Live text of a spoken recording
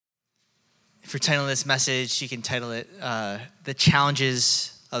For titling this message, you can title it The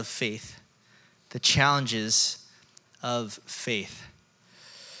Challenges of Faith. The Challenges of Faith.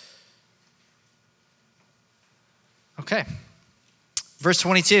 Okay. Verse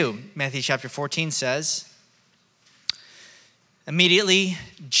 22, Matthew chapter 14 says, immediately,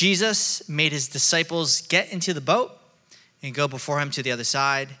 Jesus made his disciples get into the boat and go before him to the other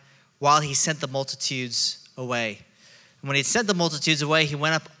side while he sent the multitudes away. And when he had sent the multitudes away, he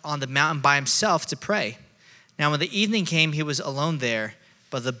went up on the mountain by himself to pray. Now when the evening came, he was alone there,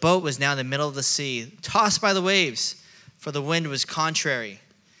 but the boat was now in the middle of the sea, tossed by the waves, for the wind was contrary.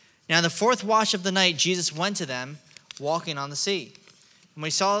 Now in the fourth watch of the night, Jesus went to them, walking on the sea. And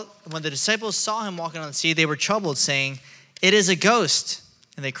when the disciples saw him walking on the sea, they were troubled, saying, "It is a ghost."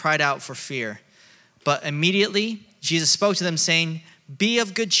 And they cried out for fear. But immediately Jesus spoke to them, saying, "Be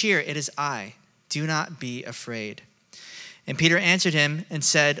of good cheer, it is I. Do not be afraid." And Peter answered him and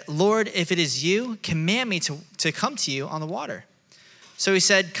said, "Lord, if it is you, command me to come to you on the water." So he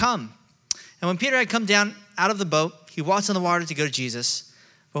said, "Come." And when Peter had come down out of the boat, he walked on the water to go to Jesus.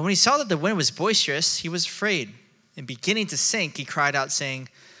 But when he saw that the wind was boisterous, he was afraid. And beginning to sink, he cried out, saying,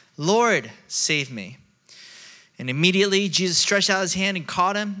 "Lord, save me." And immediately Jesus stretched out his hand and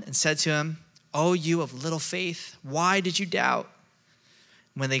caught him and said to him, "O you of little faith, why did you doubt?"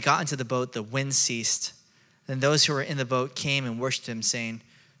 When they got into the boat, the wind ceased. Then those who were in the boat came and worshiped him, saying,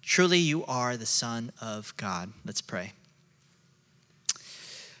 "Truly you are the Son of God." Let's pray.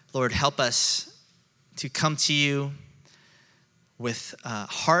 Lord, help us to come to you with a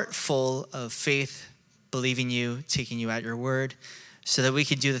heart full of faith, believing you, taking you at your word, so that we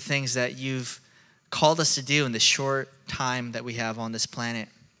can do the things that you've called us to do in the short time that we have on this planet.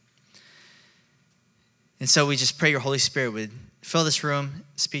 And so we just pray your Holy Spirit would fill this room,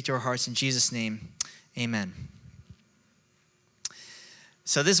 speak to our hearts in Jesus' name. Amen.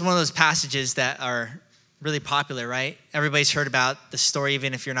 So this is one of those passages that are really popular, right? Everybody's heard about the story,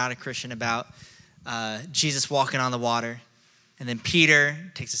 even if you're not a Christian, about Jesus walking on the water. And then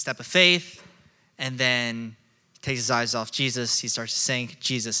Peter takes a step of faith, and then takes his eyes off Jesus. He starts to sink.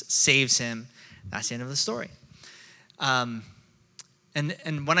 Jesus saves him. That's the end of the story. And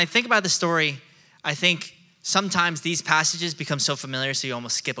when I think about the story, I think sometimes these passages become so familiar so you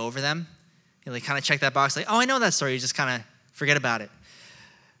almost skip over them. You kind of check that box like, oh, I know that story. You just kind of forget about it.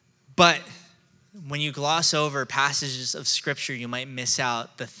 But when you gloss over passages of Scripture, you might miss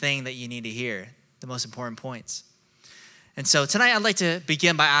out the thing that you need to hear, the most important points. And so tonight I'd like to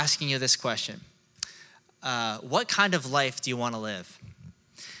begin by asking you this question. What kind of life do you want to live?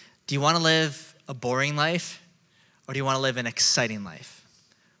 Do you want to live a boring life, or do you want to live an exciting life,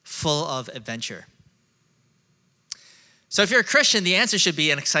 full of adventure? So if you're a Christian, the answer should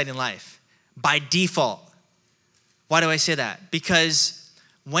be an exciting life by default. Why do I say that? Because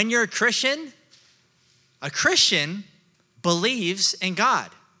when you're a Christian believes in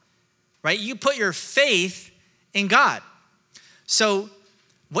God, right? You put your faith in God. So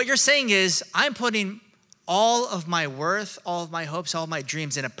what you're saying is, I'm putting all of my worth, all of my hopes, all of my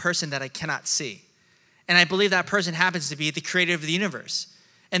dreams in a person that I cannot see. And I believe that person happens to be the creator of the universe.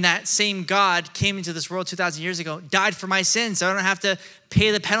 And that same God came into this world 2,000 years ago, died for my sins, so I don't have to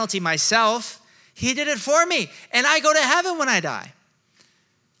pay the penalty myself. He did it for me, and I go to heaven when I die.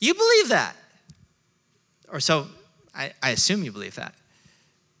 You believe that. Or so, I assume you believe that.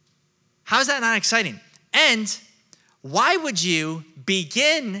 How is that not exciting? And why would you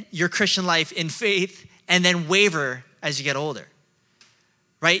begin your Christian life in faith and then waver as you get older?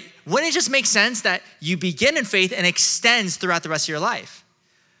 Right? Wouldn't it just make sense that you begin in faith and extends throughout the rest of your life?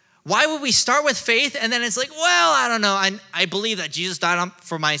 Why would we start with faith and then it's like, well, I don't know. I believe that Jesus died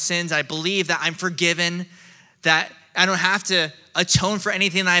for my sins. I believe that I'm forgiven, that I don't have to atone for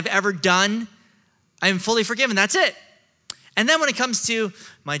anything that I've ever done. I'm fully forgiven. That's it. And then when it comes to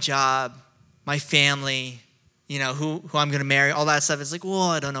my job, my family, who I'm going to marry, all that stuff, it's like,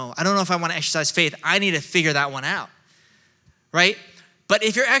 well, I don't know. I don't know if I want to exercise faith. I need to figure that one out, right? But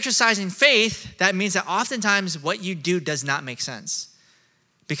if you're exercising faith, that means that oftentimes what you do does not make sense.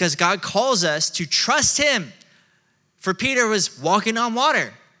 Because God calls us to trust him. For Peter was walking on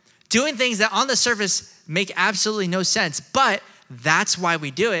water, doing things that on the surface make absolutely no sense. But that's why we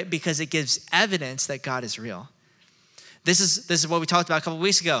do it, because it gives evidence that God is real. This is what we talked about a couple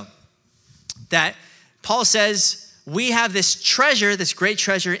weeks ago. That Paul says we have this treasure, this great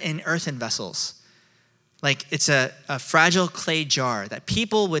treasure in earthen vessels. Like it's a fragile clay jar that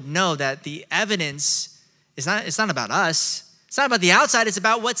people would know that the evidence is it's not about us. It's not about the outside, it's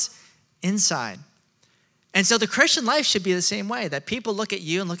about what's inside. And so the Christian life should be the same way, that people look at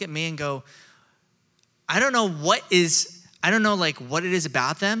you and look at me and go, I don't know what is I don't know like what it is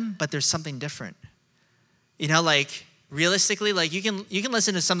about them, but there's something different. You know, like realistically, like you can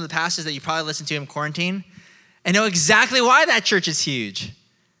listen to some of the pastors that you probably listen to in quarantine and know exactly why that church is huge.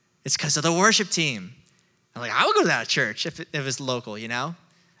 It's because of the worship team. I'm like, I would go to that church if it's local, you know?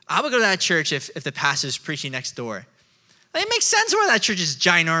 I would go to that church if the pastor's preaching next door. Like, it makes sense why that church is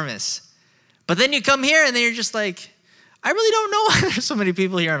ginormous. But then you come here and then you're just like, I really don't know why there's so many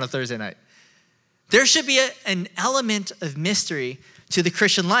people here on a Thursday night. There should be an element of mystery to the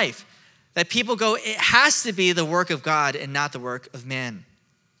Christian life that people go, it has to be the work of God and not the work of man.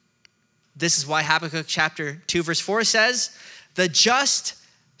 This is why Habakkuk chapter 2 verse 4 says, the just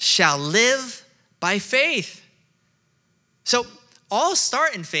shall live by faith. So all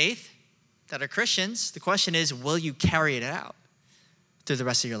start in faith that are Christians. The question is, will you carry it out through the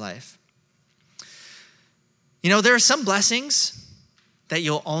rest of your life? You know, there are some blessings that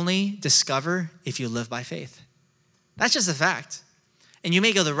you'll only discover if you live by faith. That's just a fact. And you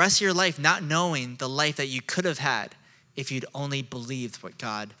may go the rest of your life not knowing the life that you could have had if you'd only believed what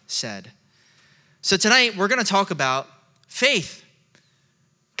God said. So tonight, we're going to talk about faith.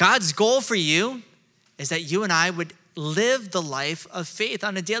 God's goal for you is that you and I would live the life of faith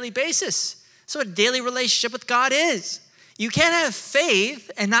on a daily basis. So a daily relationship with God is. You can't have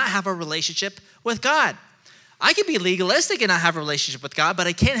faith and not have a relationship with God. I could be legalistic and not have a relationship with God, but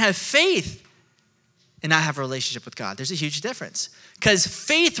I can't have faith and not have a relationship with God. There's a huge difference. Because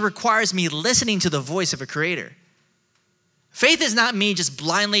faith requires me listening to the voice of a creator. Faith is not me just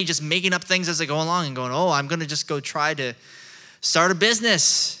blindly just making up things as I go along and going, oh, I'm going to just go try to start a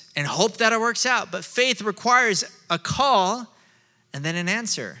business and hope that it works out. But faith requires a call and then an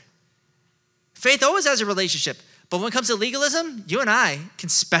answer. Faith always has a relationship. But when it comes to legalism, you and I can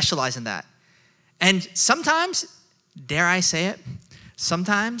specialize in that. And sometimes, dare I say it,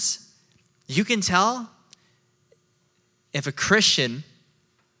 sometimes you can tell if a Christian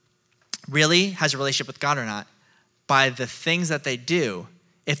really has a relationship with God or not by the things that they do,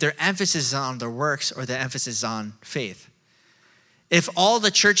 if their emphasis is on their works or their emphasis is on faith. If all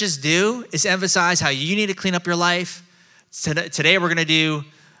the churches do is emphasize how you need to clean up your life, today we're going to do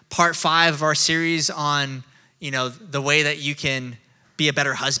part 5 of our series on, you know, the way that you can be a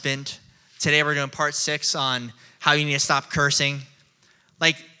better husband. Today we're doing part 6 on how you need to stop cursing.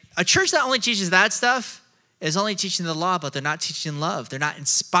 Like a church that only teaches that stuff is only teaching the law, but they're not teaching love. They're not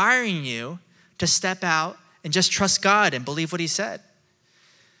inspiring you to step out and just trust God and believe what he said.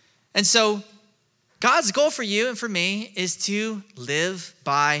 And so God's goal for you and for me is to live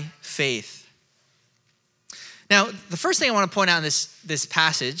by faith. Now, the first thing I want to point out in this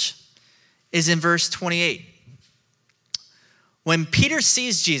passage is in verse 28. When Peter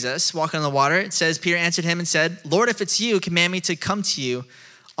sees Jesus walking on the water, it says, Peter answered him and said, Lord, if it's you, command me to come to you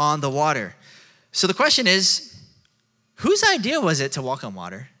on the water. So the question is, whose idea was it to walk on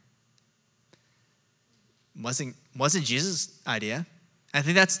water? Wasn't Jesus' idea. I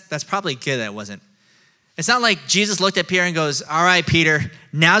think that's probably good that it wasn't. It's not like Jesus looked at Peter and goes, all right, Peter,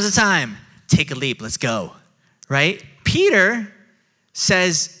 now's the time. Take a leap, let's go, right? Peter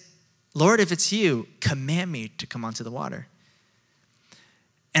says, Lord, if it's you, command me to come onto the water.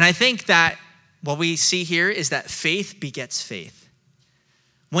 And I think that what we see here is that faith begets faith.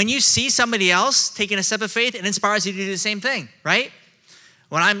 When you see somebody else taking a step of faith, it inspires you to do the same thing, right?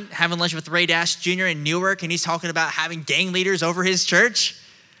 When I'm having lunch with Ray Dash Jr. in Newark and he's talking about having gang leaders over his church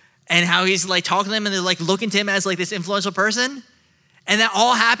and how he's like talking to them and they're like looking to him as like this influential person. And that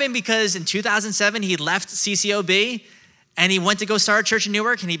all happened because in 2007, he left CCOB and he went to go start a church in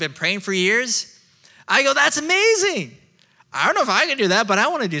Newark and he'd been praying for years. I go, that's amazing. I don't know if I can do that, but I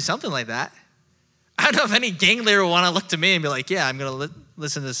want to do something like that. I don't know if any gang leader will want to look to me and be like, yeah, I'm going to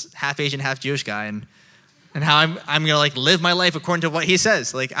listen to this half Asian, half Jewish guy and how I'm going to like live my life according to what he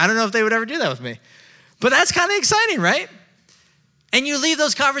says. Like, I don't know if they would ever do that with me. But that's kind of exciting, right? And you leave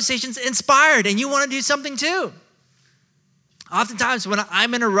those conversations inspired and you want to do something too. Oftentimes when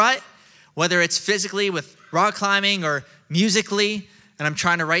I'm in a rut, whether it's physically with rock climbing or musically, and I'm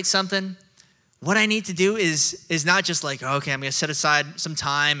trying to write something, what I need to do is not just like, okay, I'm going to set aside some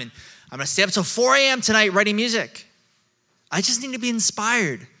time and I'm going to stay up till 4 a.m. tonight writing music. I just need to be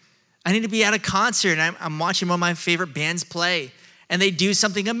inspired. I need to be at a concert and I'm watching one of my favorite bands play and they do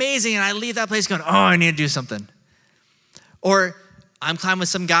something amazing and I leave that place going, oh, I need to do something. Or I'm climbing with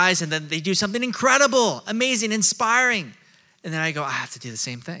some guys and then they do something incredible, amazing, inspiring. And then I go, I have to do the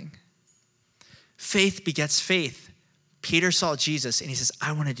same thing. Faith begets faith. Peter saw Jesus and he says,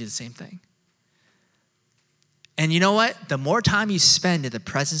 I want to do the same thing. And you know what? The more time you spend in the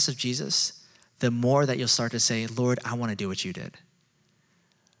presence of Jesus, the more that you'll start to say, Lord, I want to do what you did.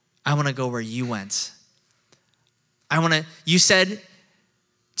 I want to go where you went. You said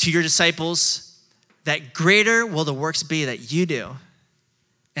to your disciples that greater will the works be that you do.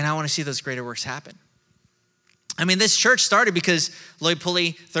 And I want to see those greater works happen. I mean, this church started because Lloyd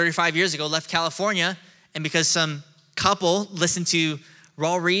Pulley 35 years ago left California, and because some couple listened to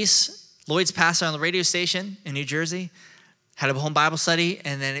Raul Reese, Lloyd's pastor on the radio station in New Jersey, had a home Bible study,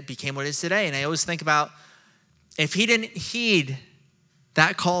 and then it became what it is today. And I always think about, if he didn't heed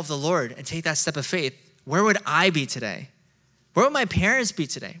that call of the Lord and take that step of faith, where would I be today? Where would my parents be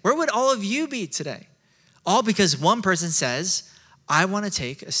today? Where would all of you be today? All because one person says, I want to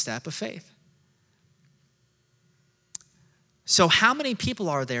take a step of faith. So how many people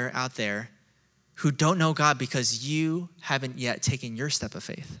are there out there who don't know God because you haven't yet taken your step of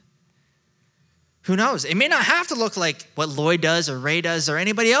faith? Who knows? It may not have to look like what Lloyd does or Ray does or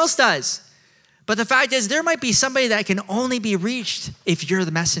anybody else does. But the fact is, there might be somebody that can only be reached if you're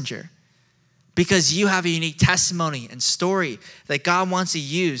the messenger, because you have a unique testimony and story that God wants to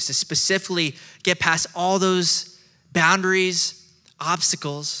use to specifically get past all those boundaries,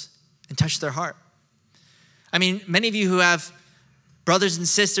 obstacles, and touch their heart. I mean, many of you who have brothers and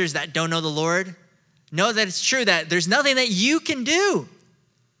sisters that don't know the Lord know that it's true that there's nothing that you can do.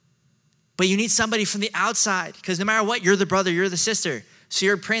 But you need somebody from the outside, because no matter what, you're the brother, you're the sister. So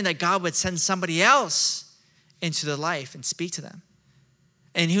you're praying that God would send somebody else into their life and speak to them.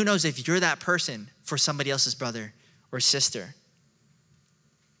 And who knows if you're that person for somebody else's brother or sister.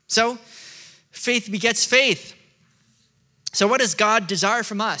 So faith begets faith. So what does God desire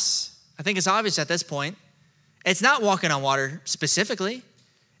from us? I think it's obvious at this point. It's not walking on water specifically.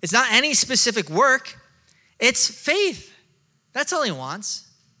 It's not any specific work. It's faith. That's all he wants.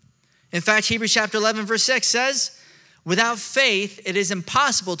 In fact, Hebrews chapter 11, verse 6 says, without faith, it is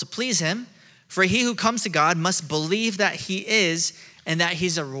impossible to please him, for he who comes to God must believe that he is, and that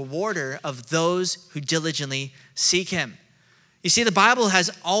he's a rewarder of those who diligently seek him. You see, the Bible has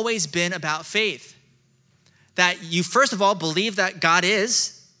always been about faith. That you, first of all, believe that God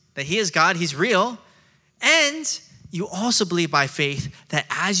is, that he is God, he's real, and you also believe by faith that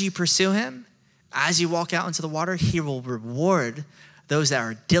as you pursue him, as you walk out into the water, he will reward those that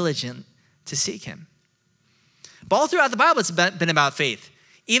are diligent to seek him. But all throughout the Bible, it's been about faith.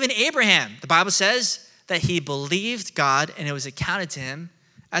 Even Abraham, the Bible says that he believed God and it was accounted to him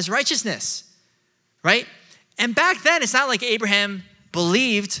as righteousness, right? And back then, it's not like Abraham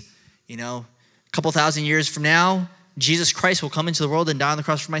believed, a couple thousand years from now, Jesus Christ will come into the world and die on the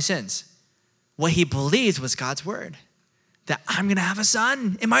cross for my sins. What he believed was God's word, that I'm going to have a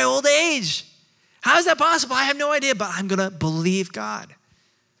son in my old age. How is that possible? I have no idea, but I'm going to believe God.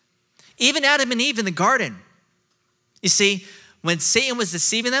 Even Adam and Eve in the garden. You see, when Satan was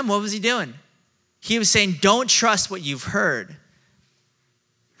deceiving them, what was he doing? He was saying, don't trust what you've heard,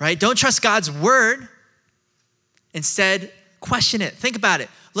 right? Don't trust God's word. Instead, question it. Think about it.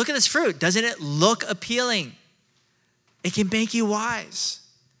 Look at this fruit. Doesn't it look appealing? It can make you wise.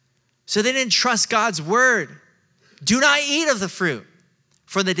 So they didn't trust God's word. Do not eat of the fruit.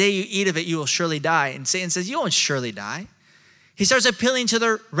 For the day you eat of it, you will surely die. And Satan says, you won't surely die. He starts appealing to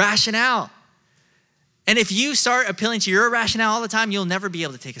their rationale. And if you start appealing to your rationale all the time, you'll never be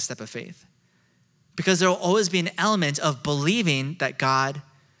able to take a step of faith. Because there will always be an element of believing that God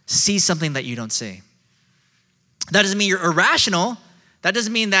sees something that you don't see. That doesn't mean you're irrational. That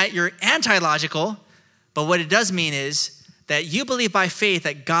doesn't mean that you're anti-logical. But what it does mean is that you believe by faith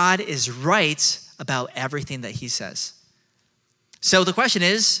that God is right about everything that he says. So the question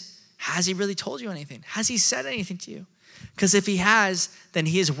is, has he really told you anything? Has he said anything to you? Because if he has, then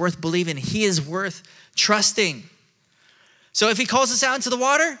he is worth believing. He is worth trusting. So if he calls us out into the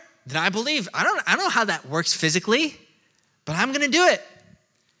water, then I believe. I don't know how that works physically, but I'm going to do it.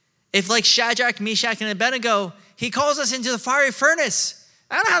 If like Shadrach, Meshach, and Abednego, he calls us into the fiery furnace.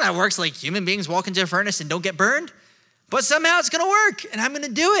 I don't know how that works, like human beings walk into a furnace and don't get burned, but somehow it's going to work, and I'm going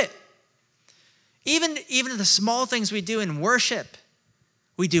to do it. Even the small things we do in worship,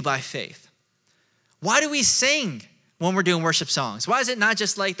 we do by faith. Why do we sing when we're doing worship songs? Why is it not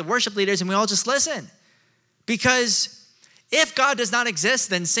just like the worship leaders and we all just listen? Because if God does not exist,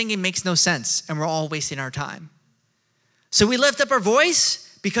 then singing makes no sense and we're all wasting our time. So we lift up our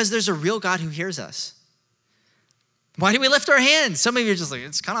voice because there's a real God who hears us. Why do we lift our hands? Some of you are just like,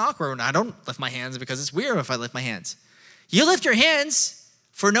 it's kind of awkward when I don't lift my hands because it's weird if I lift my hands. You lift your hands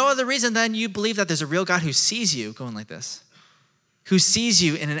for no other reason than you believe that there's a real God who sees you going like this, who sees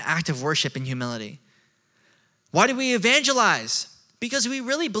you in an act of worship and humility. Why do we evangelize? Because we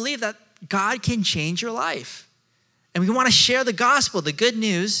really believe that God can change your life. And we want to share the gospel, the good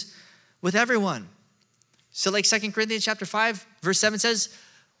news, with everyone. So like 2 Corinthians chapter 5, verse 7 says,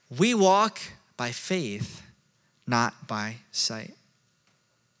 we walk by faith, not by sight.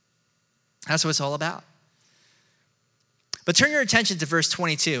 That's what it's all about. But turn your attention to verse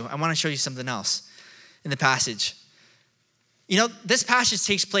 22. I want to show you something else in the passage. You know, this passage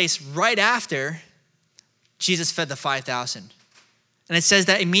takes place right after Jesus fed the 5,000. And it says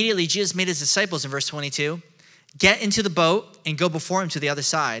that immediately Jesus made his disciples, in verse 22, get into the boat and go before him to the other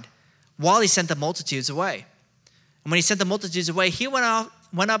side while he sent the multitudes away. And when he sent the multitudes away, he went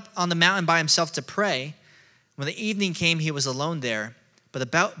up on the mountain by himself to pray. When the evening came, he was alone there. But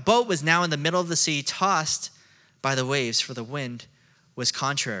the boat was now in the middle of the sea, tossed by the waves, for the wind was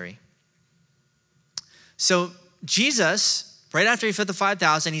contrary. So Jesus, right after he fed the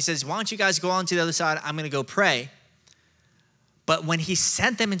 5,000, he says, why don't you guys go on to the other side? I'm going to go pray. But when he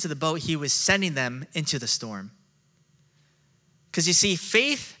sent them into the boat, he was sending them into the storm. Because you see,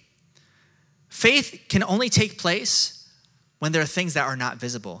 faith can only take place when there are things that are not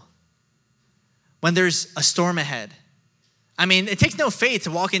visible. When there's a storm ahead. I mean, it takes no faith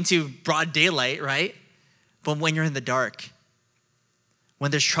to walk into broad daylight, right? But when you're in the dark, when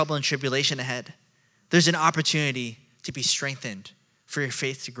there's trouble and tribulation ahead, there's an opportunity to be strengthened, for your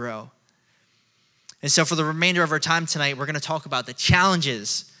faith to grow. And so for the remainder of our time tonight, we're going to talk about the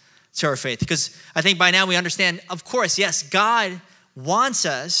challenges to our faith. Because I think by now we understand, of course, yes, God wants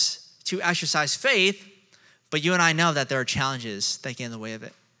us to exercise faith, but you and I know that there are challenges that get in the way of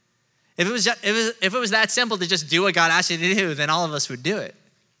it. If it was that simple to just do what God asked you to do, then all of us would do it.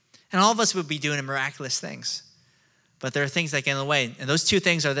 And all of us would be doing miraculous things. But there are things that get in the way. And those two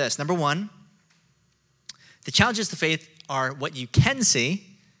things are this. Number one, the challenges to faith are what you can see.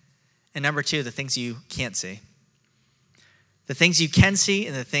 And number two, the things you can't see. The things you can see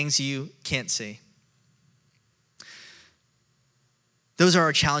and the things you can't see. Those are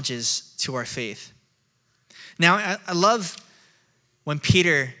our challenges to our faith. Now, I love when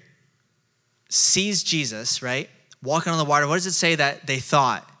Peter sees Jesus, right, walking on the water. What does it say that they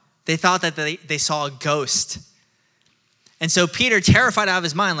thought? They thought that they saw a ghost. And so Peter, terrified out of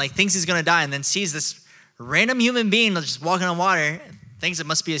his mind, like thinks he's going to die, and then sees this random human being just walking on water, thinks it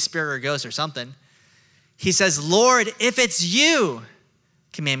must be a spirit or a ghost or something. He says, Lord, if it's you,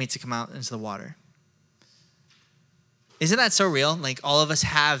 command me to come out into the water. Isn't that so real? Like all of us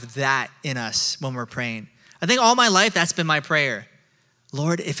have that in us when we're praying. I think all my life, that's been my prayer.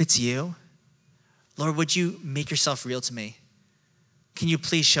 Lord, if it's you, Lord, would you make yourself real to me? Can you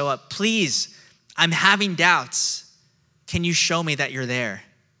please show up? Please, I'm having doubts. Can you show me that you're there?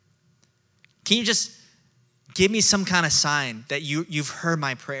 Can you just give me some kind of sign that you've heard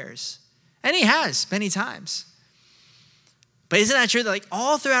my prayers? And he has many times. But isn't that true that like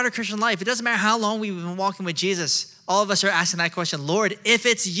all throughout our Christian life, it doesn't matter how long we've been walking with Jesus, all of us are asking that question, Lord, if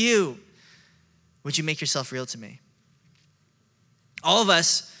it's you, would you make yourself real to me? All of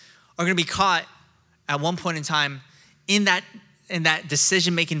us are going to be caught at one point in time in that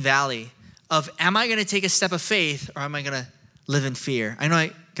decision-making valley of, am I going to take a step of faith or am I going to live in fear? I'm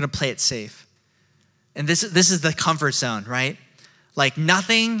going to play it safe. And this is the comfort zone, right? Like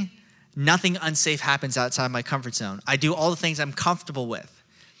nothing unsafe happens outside my comfort zone. I do all the things I'm comfortable with.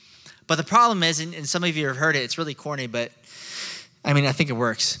 But the problem is, and some of you have heard it, it's really corny, but I mean, I think it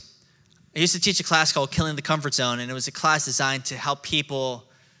works. I used to teach a class called Killing the Comfort Zone, and it was a class designed to help people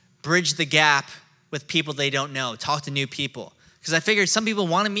bridge the gap with people they don't know, talk to new people. Because I figured some people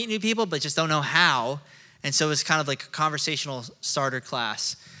want to meet new people, but just don't know how. And so it was kind of like a conversational starter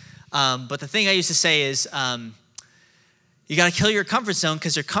class. But the thing I used to say is, you got to kill your comfort zone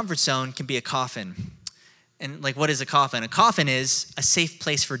because your comfort zone can be a coffin. And like, what is a coffin? A coffin is a safe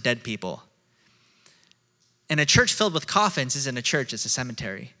place for dead people. And a church filled with coffins isn't a church, it's a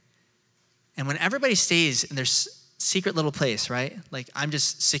cemetery. And when everybody stays in their secret little place, right? Like, I'm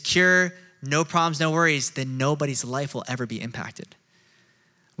just secure, no problems, no worries, then nobody's life will ever be impacted.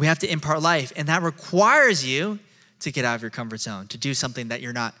 We have to impart life, and that requires you to get out of your comfort zone, to do something that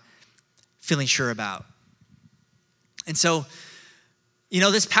you're not feeling sure about. And so,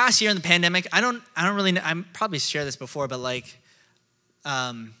 this past year in the pandemic, I don't really know, I probably shared this before, but like,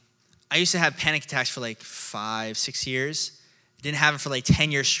 I used to have panic attacks for like 5-6 years. I didn't have it for like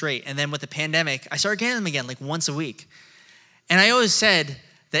 10 years straight. And then with the pandemic, I started getting them again, like once a week. And I always said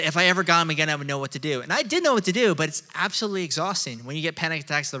that if I ever got them again, I would know what to do. And I did know what to do, but it's absolutely exhausting. When you get panic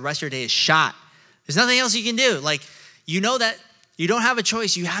attacks, the rest of your day is shot. There's nothing else you can do. Like, you know that you don't have a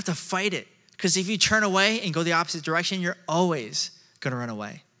choice. You have to fight it. Because if you turn away and go the opposite direction, you're always going to run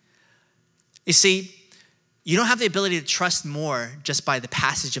away. You see, you don't have the ability to trust more just by the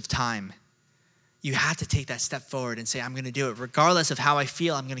passage of time. You have to take that step forward and say, I'm going to do it. Regardless of how I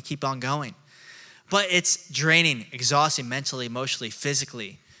feel, I'm going to keep on going. But it's draining, exhausting mentally, emotionally,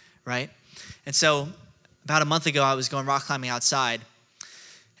 physically, right? And so about a month ago, I was going rock climbing outside.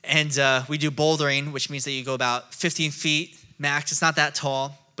 And we do bouldering, which means that you go about 15 feet max. It's not that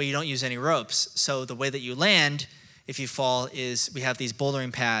tall, but you don't use any ropes. So the way that you land, if you fall, is we have these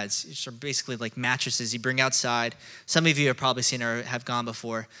bouldering pads, which are basically like mattresses you bring outside. Some of you have probably seen or have gone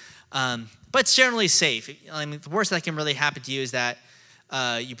before. But it's generally safe. I mean, the worst that can really happen to you is that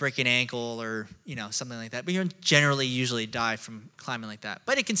you break an ankle or something like that. But you don't generally usually die from climbing like that.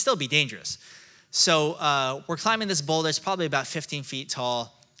 But it can still be dangerous. So we're climbing this boulder. It's probably about 15 feet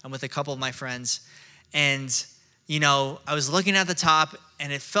tall. I'm with a couple of my friends. And, I was looking at the top,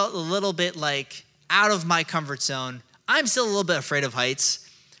 and it felt a little bit like out of my comfort zone. I'm still a little bit afraid of heights,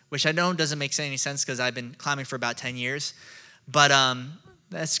 which I know doesn't make any sense because I've been climbing for about 10 years. But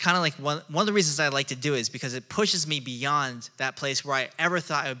that's kind of like one of the reasons I like to do it is because it pushes me beyond that place where I ever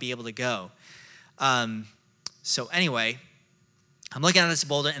thought I would be able to go. So anyway, I'm looking at this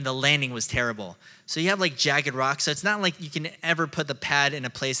boulder, and the landing was terrible. So you have like jagged rocks, so it's not like you can ever put the pad in a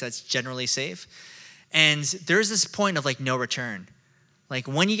place that's generally safe. And there's this point of like no return. Like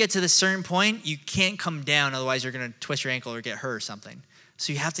when you get to this certain point, you can't come down, otherwise you're gonna twist your ankle or get hurt or something.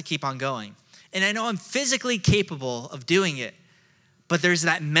 So you have to keep on going. And I know I'm physically capable of doing it, but there's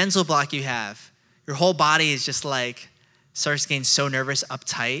that mental block you have. Your whole body is just like, starts getting so nervous,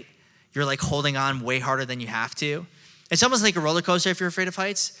 uptight. You're like holding on way harder than you have to. It's almost like a roller coaster if you're afraid of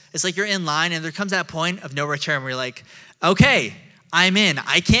heights. It's like you're in line and there comes that point of no return where you're like, okay, I'm in.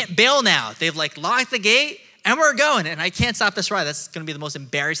 I can't bail now. They've like locked the gate and we're going and I can't stop this ride. That's going to be the most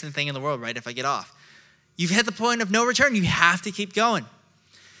embarrassing thing in the world, right, if I get off. You've hit the point of no return. You have to keep going.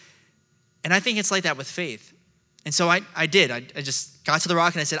 And I think it's like that with faith. And so I did. I just got to the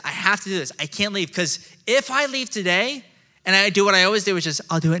rock and I said, I have to do this. I can't leave because if I leave today and I do what I always do, which is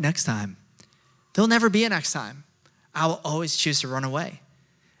I'll do it next time, there'll never be a next time. I will always choose to run away.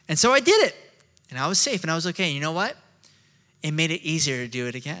 And so I did it. And I was safe. And I was okay. You know what? It made it easier to do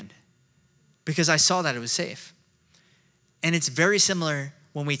it again because I saw that it was safe. And it's very similar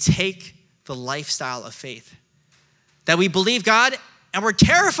when we take the lifestyle of faith. That we believe God and we're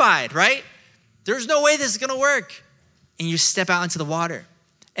terrified, right? There's no way this is going to work. And you step out into the water.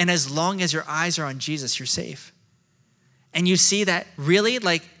 And as long as your eyes are on Jesus, you're safe. And you see that really,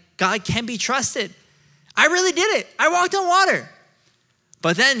 like, God can be trusted. I really did it. I walked on water.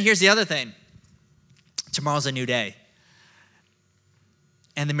 But then here's the other thing. Tomorrow's a new day.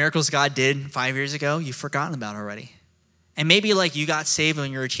 And the miracles God did 5 years ago, you've forgotten about already. And maybe like you got saved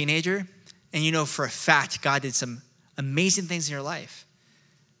when you were a teenager, and you know for a fact God did some amazing things in your life.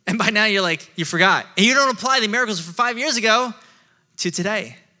 And by now you're like, you forgot. And you don't apply the miracles from 5 years ago to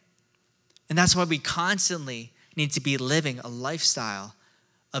today. And that's why we constantly need to be living a lifestyle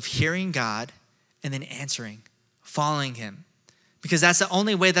of hearing God and then answering, following him. Because that's the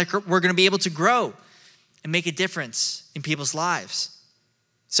only way that we're going to be able to grow and make a difference in people's lives.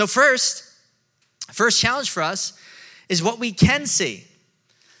 So first challenge for us is what we can see.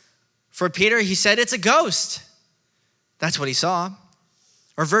 For Peter, he said it's a ghost. That's what he saw.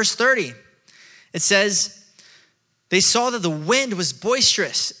 Or verse 30, it says, they saw that the wind was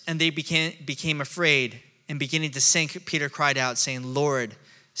boisterous and they became afraid, and beginning to sink, Peter cried out saying, Lord,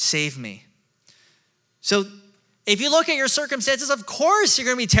 save me. So if you look at your circumstances, of course you're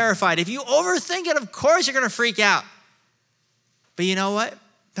going to be terrified. If you overthink it, of course you're going to freak out. But you know what?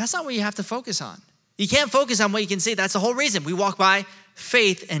 That's not what you have to focus on. You can't focus on what you can see. That's the whole reason. We walk by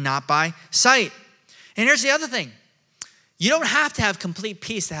faith and not by sight. And here's the other thing. You don't have to have complete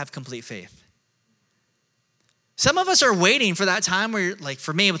peace to have complete faith. Some of us are waiting for that time where, like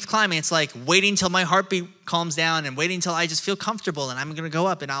for me with climbing, it's like waiting till my heartbeat calms down and waiting till I just feel comfortable and I'm going to go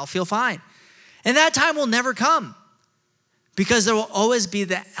up and I'll feel fine. And that time will never come because there will always be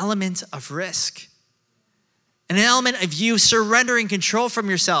the element of risk. An element of you surrendering control from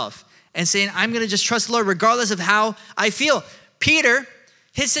yourself and saying, I'm going to just trust the Lord regardless of how I feel. Peter,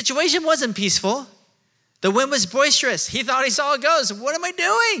 his situation wasn't peaceful. The wind was boisterous. He thought he saw a ghost. What am I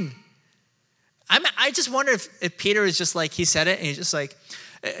doing? I just wonder if Peter is just like, he said it and he's just like,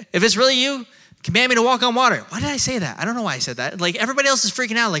 if it's really you, command me to walk on water. Why did I say that? I don't know why I said that. Like everybody else is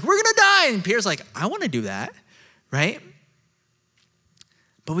freaking out. Like, we're going to die. And Peter's like, I want to do that. Right?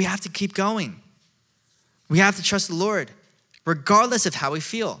 But we have to keep going. We have to trust the Lord regardless of how we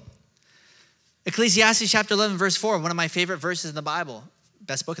feel. Ecclesiastes chapter 11, verse 4, one of my favorite verses in the Bible,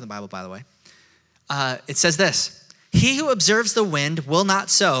 best book in the Bible, by the way. It says this, he who observes the wind will not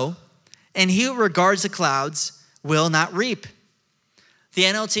sow, and he who regards the clouds will not reap. The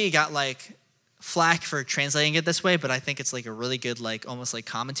NLT got like flack for translating it this way, but I think it's like a really good, like almost like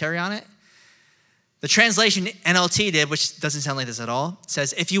commentary on it. The translation NLT did, which doesn't sound like this at all,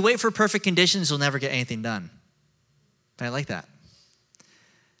 says, if you wait for perfect conditions, you'll never get anything done. But I like that.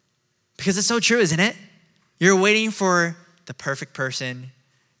 Because it's so true, isn't it? You're waiting for the perfect person.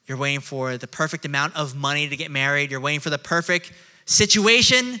 You're waiting for the perfect amount of money to get married. You're waiting for the perfect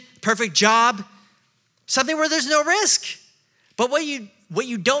situation, perfect job, something where there's no risk. But what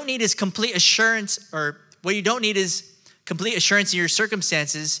you don't need is complete assurance, or what you don't need is complete assurance in your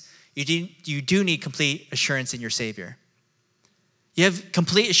circumstances. You do need complete assurance in your Savior. You have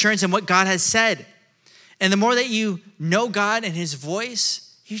complete assurance in what God has said. And the more that you know God and his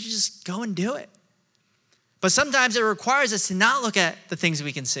voice, you just go and do it. But sometimes it requires us to not look at the things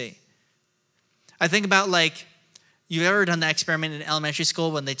we can see. I think about, like, you've ever done that experiment in elementary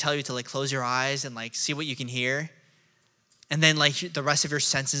school when they tell you to, like, close your eyes and, like, see what you can hear? And then, like, the rest of your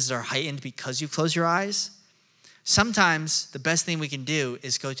senses are heightened because you close your eyes? Sometimes the best thing we can do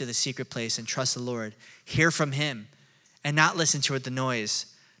is go to the secret place and trust the Lord, hear from him, and not listen to the noise,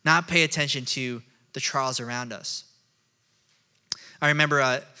 not pay attention to the trials around us. I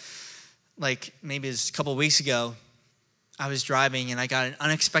remember, like maybe it was a couple of weeks ago, I was driving and I got an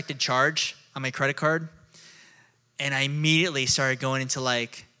unexpected charge on my credit card. And I immediately started going into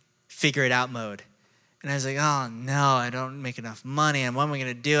like figure it out mode. And I was like, oh no, I don't make enough money. And what am I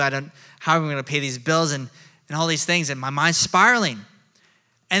gonna do? How am I gonna pay these bills and all these things? And my mind's spiraling.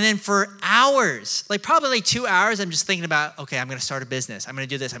 And then for hours, like probably like 2 hours, I'm just thinking about, okay, I'm gonna start a business. I'm gonna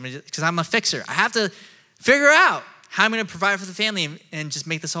do this, because I'm a fixer. I have to figure out how I'm gonna provide for the family and just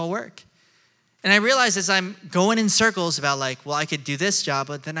make this all work. And I realized as I'm going in circles about like, well, I could do this job,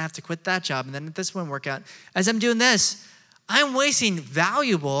 but then I have to quit that job, and then this won't work out. As I'm doing this, I'm wasting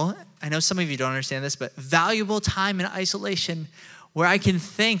valuable, I know some of you don't understand this, but valuable time in isolation where I can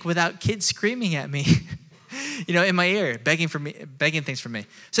think without kids screaming at me, in my ear, begging things from me.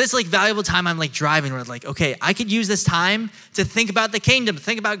 So it's like valuable time I'm like driving where like, okay, I could use this time to think about the kingdom,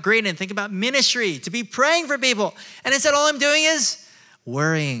 think about greatness, think about ministry, to be praying for people. And instead all I'm doing is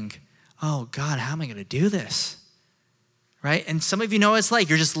worrying. Oh God, how am I gonna do this? Right? And some of you know what it's like.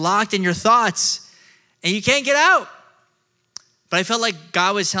 You're just locked in your thoughts and you can't get out. But I felt like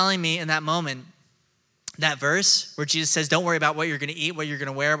God was telling me in that moment, that verse where Jesus says, don't worry about what you're gonna eat, what you're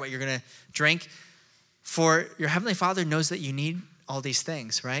gonna wear, what you're gonna drink. For your Heavenly Father knows that you need all these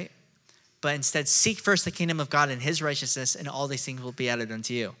things, right? But instead seek first the kingdom of God and his righteousness, and all these things will be added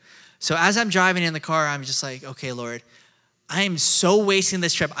unto you. So as I'm driving in the car, I'm just like, okay, Lord, I am so wasting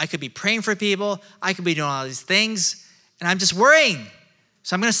this trip. I could be praying for people. I could be doing all these things, and I'm just worrying.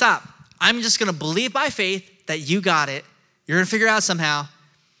 So I'm gonna stop. I'm just gonna believe by faith that you got it. You're gonna figure it out somehow.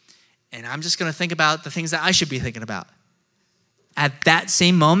 And I'm just gonna think about the things that I should be thinking about. At that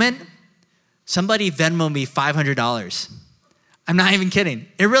same moment, somebody Venmoed me $500. I'm not even kidding.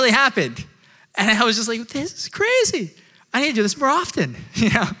 It really happened. And I was just like, this is crazy. I need to do this more often.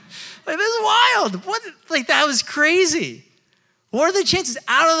 Like, this is wild. What? Like, that was crazy. What are the chances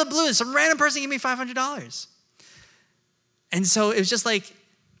out of the blue some random person give me $500? And so it was just like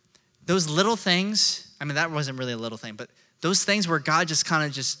those little things. I mean, that wasn't really a little thing, but those things where God just kind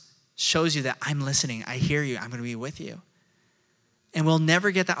of just shows you that I'm listening. I hear you. I'm going to be with you. And we'll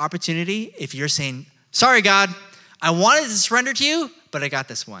never get that opportunity if you're saying, sorry, God, I wanted to surrender to you, but I got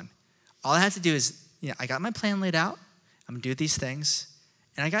this one. All I have to do is, I got my plan laid out. I'm going to do these things,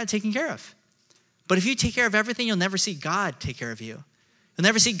 and I got it taken care of. But if you take care of everything, you'll never see God take care of you. You'll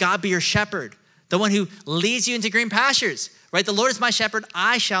never see God be your shepherd, the one who leads you into green pastures, right? The Lord is my shepherd.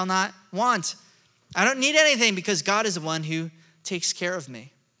 I shall not want. I don't need anything because God is the one who takes care of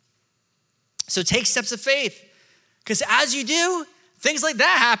me. So take steps of faith, because as you do, things like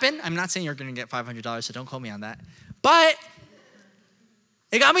that happen. I'm not saying you're going to get $500, so don't quote me on that. But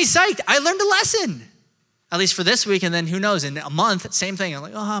it got me psyched. I learned a lesson, at least for this week, and then who knows, in a month, same thing. I'm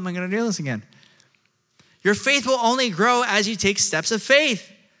like, oh, how am I going to do this again? Your faith will only grow as you take steps of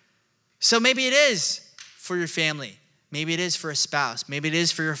faith. So maybe it is for your family. Maybe it is for a spouse. Maybe it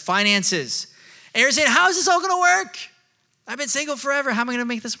is for your finances. And you're saying, how is this all going to work? I've been single forever. How am I going to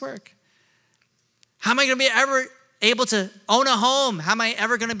make this work? How am I going to be ever able to own a home? How am I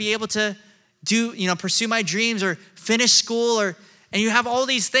ever going to be able to pursue my dreams or finish school? And you have all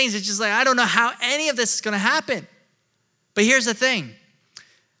these things. It's just like, I don't know how any of this is going to happen. But here's the thing.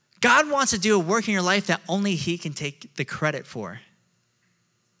 God wants to do a work in your life that only he can take the credit for.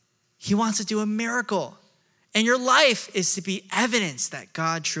 He wants to do a miracle. And your life is to be evidence that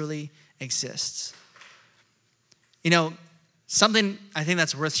God truly exists. Something I think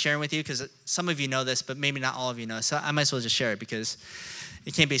that's worth sharing with you, because some of you know this, but maybe not all of you know. So I might as well just share it because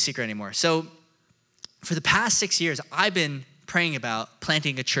it can't be a secret anymore. So for the past 6 years, I've been praying about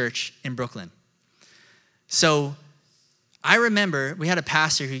planting a church in Brooklyn. So I remember we had a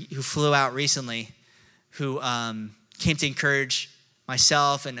pastor who flew out recently who came to encourage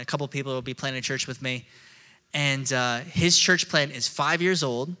myself and a couple of people who will be planting a church with me. And his church plant is 5 years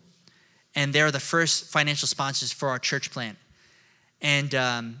old, and they're the first financial sponsors for our church plant.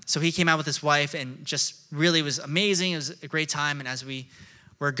 And so he came out with his wife and just really was amazing. It was a great time. And as we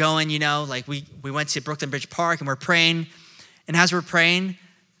were going, like we went to Brooklyn Bridge Park and we're praying. And as we're praying,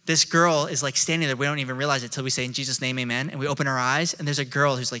 this girl is like standing there. We don't even realize it until we say, in Jesus' name, amen. And we open our eyes, and there's a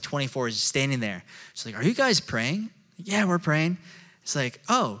girl who's like 24 is standing there. She's like, are you guys praying? Yeah, we're praying. It's like,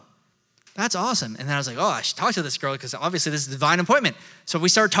 oh, that's awesome. And then I was like, oh, I should talk to this girl because obviously this is a divine appointment. So we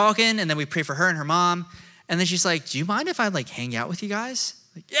start talking, and then we pray for her and her mom. And then she's like, do you mind if I like hang out with you guys?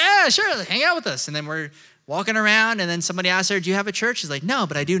 Like, yeah, sure, like, hang out with us. And then we're walking around, and then somebody asks her, do you have a church? She's like, no,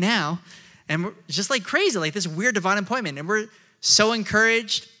 but I do now. And we're just like crazy, like this weird divine appointment. And we're so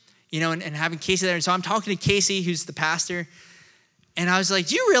encouraged, and having Casey there. And so I'm talking to Casey, who's the pastor. And I was like,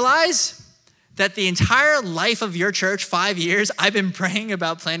 do you realize that the entire life of your church, 5 years, I've been praying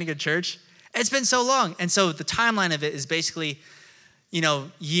about planting a church? It's been so long. And so the timeline of it is basically,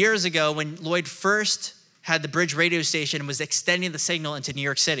 years ago when Lloyd first had the Bridge radio station and was extending the signal into New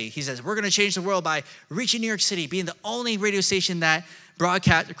York City. He says, we're going to change the world by reaching New York City, being the only radio station that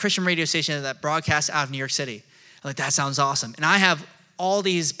Christian radio station that broadcasts out of New York City. I'm like, that sounds awesome. And I have all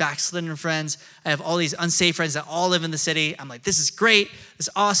these backslidden friends. I have all these unsaved friends that all live in the city. I'm like, this is great. This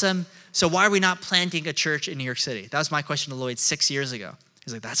is awesome. So why are we not planting a church in New York City? That was my question to Lloyd 6 years ago.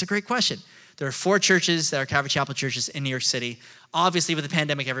 He's like, that's a great question. There are 4 churches that are Calvary Chapel churches in New York City. Obviously, with the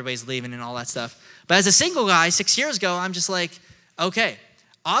pandemic, everybody's leaving and all that stuff. But as a single guy, 6 years ago, I'm just like, okay,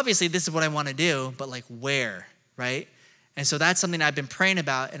 obviously this is what I want to do, but like where, right? And so that's something I've been praying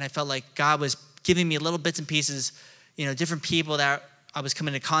about, and I felt like God was giving me little bits and pieces, different people that I was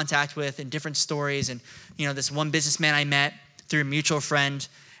coming into contact with and different stories. And, this one businessman I met through a mutual friend,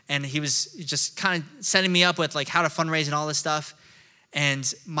 and he was just kind of setting me up with like how to fundraise and all this stuff.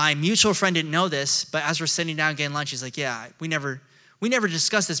 And my mutual friend didn't know this, but as we're sitting down getting lunch, he's like, yeah, we never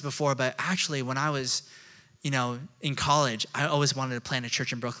discussed this before, but actually when I was, in college, I always wanted to plant a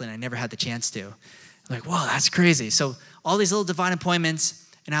church in Brooklyn. I never had the chance to. I'm like, whoa, that's crazy. So all these little divine appointments,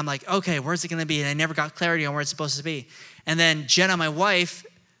 and I'm like, okay, where's it going to be? And I never got clarity on where it's supposed to be. And then Jenna, my wife,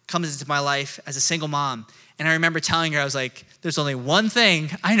 comes into my life as a single mom. And I remember telling her, I was like, there's only one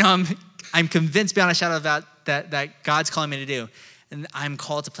thing I know I'm convinced beyond a shadow of doubt that God's calling me to do. And I'm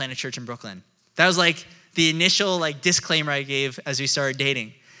called to plant a church in Brooklyn. That was like the initial like disclaimer I gave as we started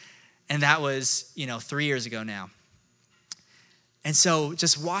dating. And that was, 3 years ago now. And so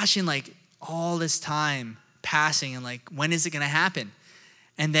just watching like all this time passing and like, when is it going to happen?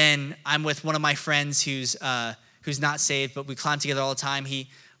 And then I'm with one of my friends who's not saved, but we climb together all the time. He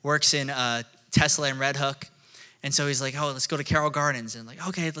works in Tesla and Red Hook. And so he's like, oh, let's go to Carroll Gardens. And I'm like,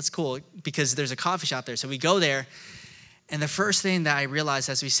 okay, that's cool because there's a coffee shop there. So we go there. And the first thing that I realized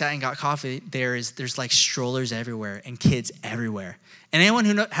as we sat and got coffee there is there's like strollers everywhere and kids everywhere. And anyone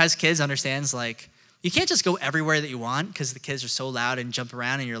who has kids understands like you can't just go everywhere that you want because the kids are so loud and jump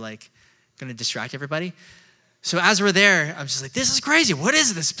around and you're like going to distract everybody. So as we're there, I'm just like, this is crazy. What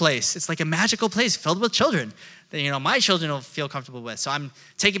is this place? It's like a magical place filled with children that, my children will feel comfortable with. So I'm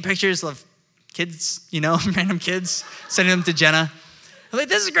taking pictures of kids, random kids, sending them to Jenna. I'm like,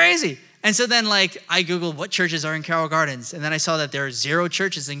 this is crazy. And so then like I Googled what churches are in Carroll Gardens. And then I saw that there are 0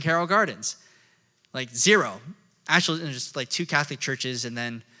 churches in Carroll Gardens. Like 0. Actually, there's just like 2 Catholic churches and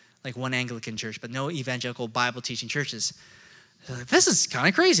then like 1 Anglican church, but no evangelical Bible teaching churches. So like, this is kind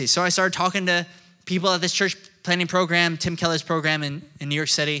of crazy. So I started talking to people at this church planning program, Tim Keller's program in New York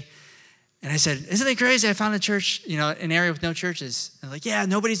City. And I said, isn't it crazy? I found a church, an area with no churches. And they're like, yeah,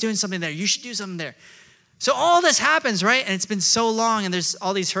 nobody's doing something there. You should do something there. So all this happens, right? And it's been so long and there's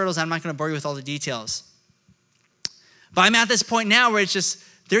all these hurdles. I'm not going to bore you with all the details. But I'm at this point now where it's just,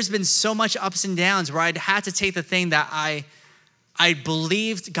 there's been so much ups and downs where I'd had to take the thing that I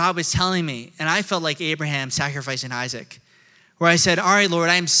believed God was telling me. And I felt like Abraham sacrificing Isaac, where I said, all right, Lord,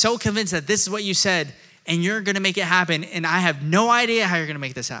 I am so convinced that this is what you said and you're going to make it happen. And I have no idea how you're going to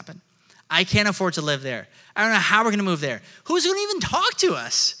make this happen. I can't afford to live there. I don't know how we're going to move there. Who's going to even talk to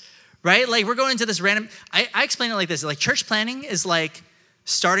us? Right? Like we're going into this random, I explain it like this. Like church planning is like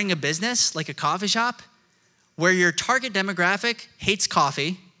starting a business, like a coffee shop, where your target demographic hates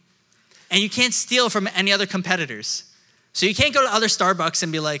coffee and you can't steal from any other competitors. So you can't go to other Starbucks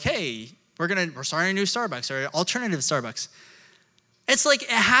and be like, hey, we're starting a new Starbucks or alternative Starbucks. It's like, it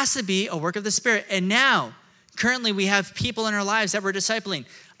has to be a work of the Spirit. And now, currently we have people in our lives that we're discipling.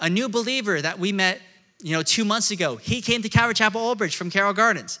 A new believer that we met, 2 months ago, he came to Calvary Chapel Old Bridge from Carroll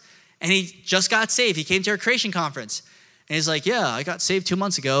Gardens. And he just got saved. He came to our creation conference. And he's like, yeah, I got saved 2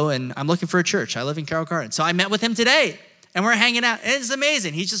 months ago, and I'm looking for a church. I live in Carroll Garden. So I met with him today, and we're hanging out. And it's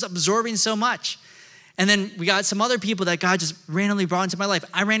amazing. He's just absorbing so much. And then we got some other people that God just randomly brought into my life.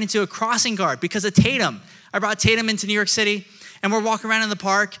 I ran into a crossing guard because of Tatum. I brought Tatum into New York City, and we're walking around in the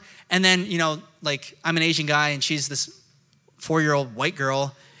park. And then, like I'm an Asian guy, and she's this 4-year-old white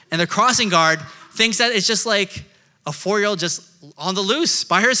girl. And the crossing guard thinks that it's just like a 4-year-old just on the loose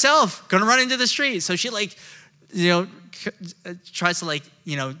by herself, gonna run into the street. So she tries to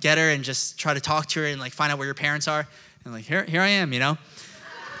get her and just try to talk to her and find out where your parents are. And here I am,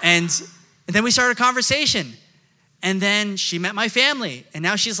 And then we started a conversation. And then she met my family. And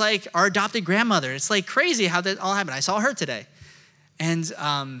now she's like our adopted grandmother. It's crazy how that all happened. I saw her today. And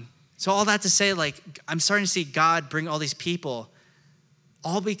so all that to say, I'm starting to see God bring all these people,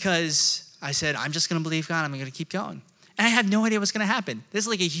 all because I said, I'm just gonna believe God. I'm gonna keep going. And I have no idea what's gonna happen. This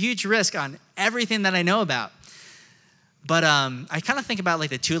is a huge risk on everything that I know about. But I kind of think about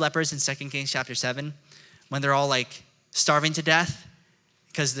the 2 lepers in 2 Kings chapter 7, when they're all starving to death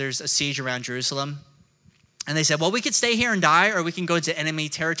because there's a siege around Jerusalem. And they said, well, we could stay here and die, or we can go to enemy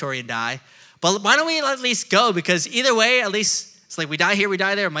territory and die. But why don't we at least go? Because either way, at least it's we die here, we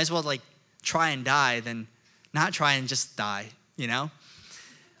die there. Might as well try and die than not try and just die,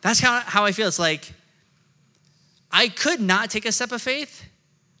 That's how I feel. It's I could not take a step of faith,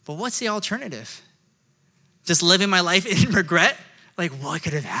 but what's the alternative? Just living my life in regret? What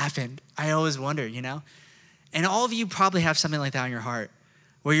could have happened? I always wonder, And all of you probably have something like that in your heart,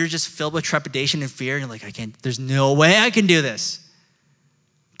 where you're just filled with trepidation and fear, and you're there's no way I can do this.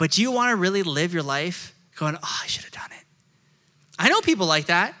 But do you want to really live your life going, I should have done it? I know people like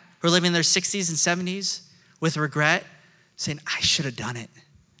that who are living in their 60s and 70s with regret, saying, I should have done it.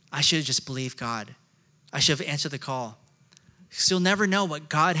 I should have just believed God. I should have answered the call. Because you'll never know what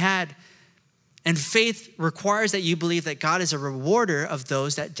God had. And faith requires that you believe that God is a rewarder of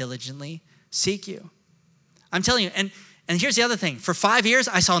those that diligently seek you. I'm telling you, and here's the other thing. For 5 years,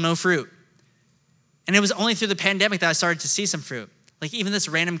 I saw no fruit. And it was only through the pandemic that I started to see some fruit. Even this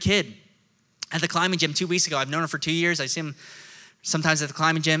random kid at the climbing gym 2 weeks ago. I've known him for 2 years. I see him sometimes at the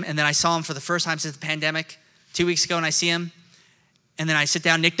climbing gym. And then I saw him for the first time since the pandemic 2 weeks ago, and I see him. And then I sit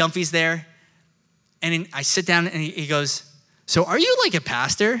down, Nick Dunphy's there. And I sit down, and he goes, so are you a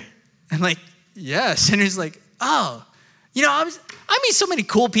pastor? I'm yes. And he's oh, I meet so many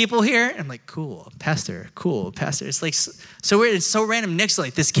cool people here. And I'm cool pastor. It's so weird. It's so random. Nick's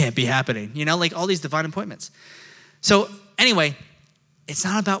this can't be happening. All these divine appointments. So anyway, it's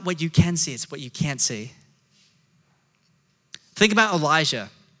not about what you can see. It's what you can't see. Think about Elijah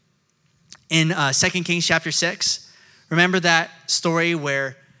in 2 Kings chapter 6. Remember that story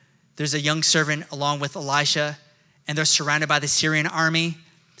where there's a young servant along with Elisha, and they're surrounded by the Syrian army.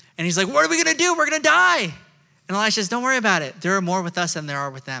 And he's what are we going to do? We're going to die. And Elisha says, don't worry about it. There are more with us than there are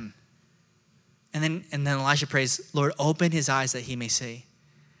with them. And then Elisha prays, Lord, open his eyes that he may see.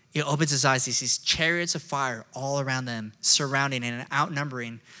 He opens his eyes. He sees chariots of fire all around them, surrounding and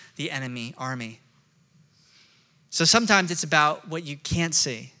outnumbering the enemy army. So sometimes it's about what you can't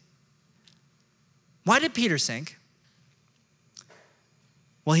see. Why did Peter sink?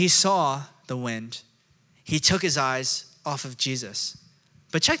 Well, he saw the wind. He took his eyes off of Jesus.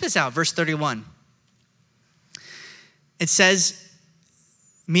 But check this out, verse 31. It says,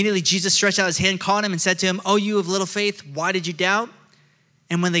 immediately Jesus stretched out his hand, caught him, and said to him, oh, you of little faith, why did you doubt?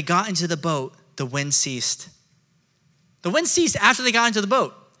 And when they got into the boat, the wind ceased. The wind ceased after they got into the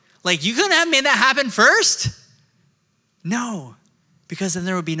boat. You couldn't have made that happen first? No, because then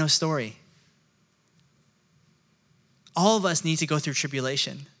there would be no story. All of us need to go through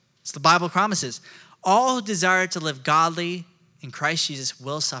tribulation. As the Bible promises, all who desire to live godly in Christ Jesus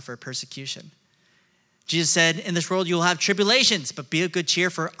will suffer persecution. Jesus said, in this world you will have tribulations, but be of good cheer,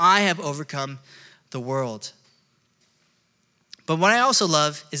 for I have overcome the world. But what I also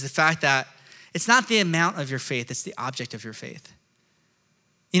love is the fact that it's not the amount of your faith, it's the object of your faith.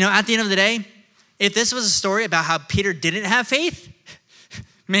 At the end of the day, if this was a story about how Peter didn't have faith,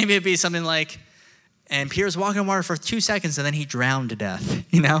 maybe it'd be something and Peter's walking on water for 2 seconds and then he drowned to death,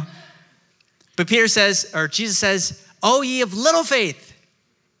 But Jesus says, oh, ye of little faith.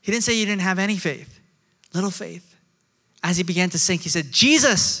 He didn't say you didn't have any faith. Little faith. As he began to sink, he said,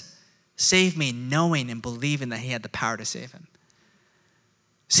 Jesus, save me, knowing and believing that he had the power to save him.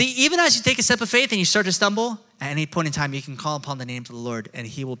 See, even as you take a step of faith and you start to stumble, at any point in time, you can call upon the name of the Lord and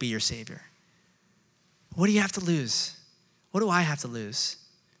he will be your Savior. What do you have to lose? What do I have to lose?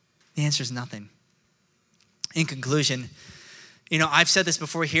 The answer is nothing. In conclusion, I've said this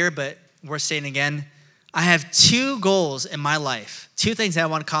before here, but worth saying again. I have 2 goals in my life, 2 things that I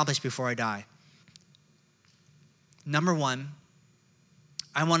want to accomplish before I die. Number 1,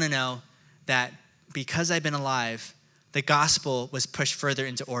 I want to know that because I've been alive, the gospel was pushed further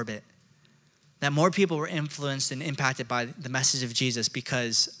into orbit. That more people were influenced and impacted by the message of Jesus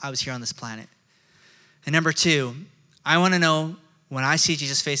because I was here on this planet. And number 2, I want to know when I see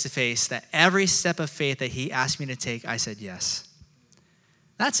Jesus face to face that every step of faith that he asked me to take, I said yes.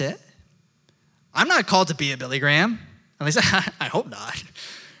 That's it. I'm not called to be a Billy Graham. At least I hope not,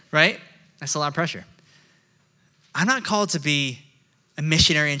 right? That's a lot of pressure. I'm not called to be a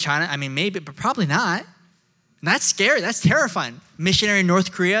missionary in China. I mean, maybe, but probably not. And that's scary. That's terrifying. Missionary in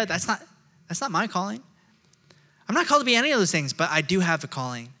North Korea, that's not my calling. I'm not called to be any of those things, but I do have a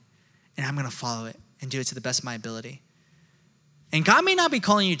calling, and I'm going to follow it and do it to the best of my ability. And God may not be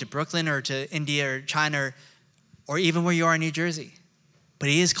calling you to Brooklyn or to India or China or even where you are in New Jersey, but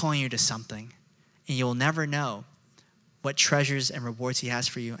he is calling you to something. And you will never know what treasures and rewards he has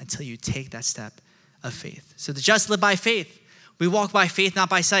for you until you take that step of faith. So the just live by faith. We walk by faith, not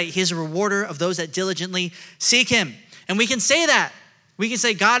by sight. He is a rewarder of those that diligently seek him. And we can say that. We can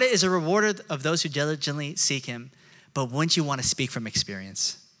say God is a rewarder of those who diligently seek him. But wouldn't you want to speak from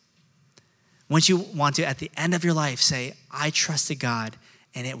experience? Wouldn't you want to, at the end of your life, say, I trusted God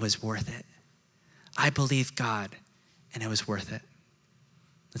and it was worth it. I believed God and it was worth it.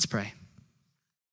 Let's pray.